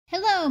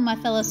Hello, my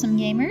fellow Some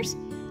Gamers.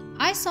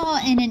 I saw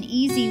in an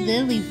Easy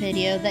Lily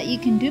video that you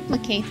can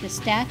duplicate the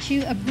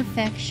Statue of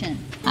Perfection.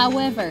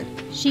 However,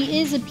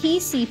 she is a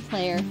PC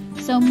player,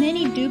 so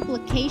many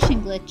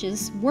duplication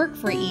glitches work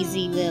for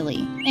Easy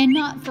Lily, and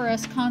not for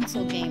us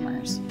console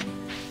gamers.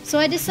 So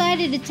I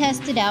decided to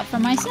test it out for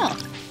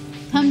myself.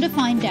 Come to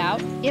find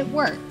out, it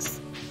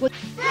works.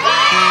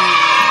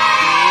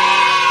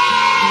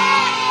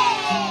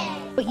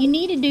 What you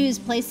need to do is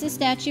place the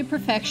Statue of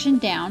Perfection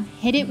down,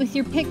 hit it with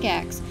your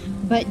pickaxe,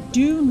 but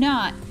do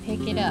not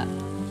pick it up.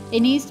 It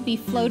needs to be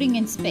floating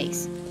in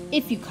space,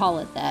 if you call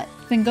it that.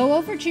 Then go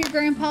over to your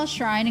grandpa's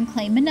shrine and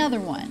claim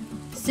another one.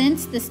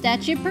 Since the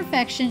Statue of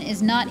Perfection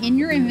is not in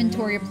your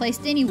inventory or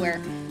placed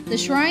anywhere, the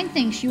shrine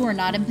thinks you are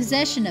not in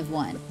possession of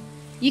one.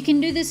 You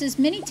can do this as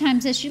many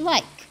times as you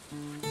like.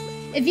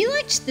 If you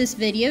liked this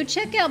video,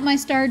 check out my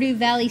Stardew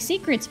Valley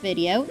Secrets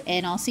video,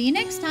 and I'll see you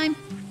next time.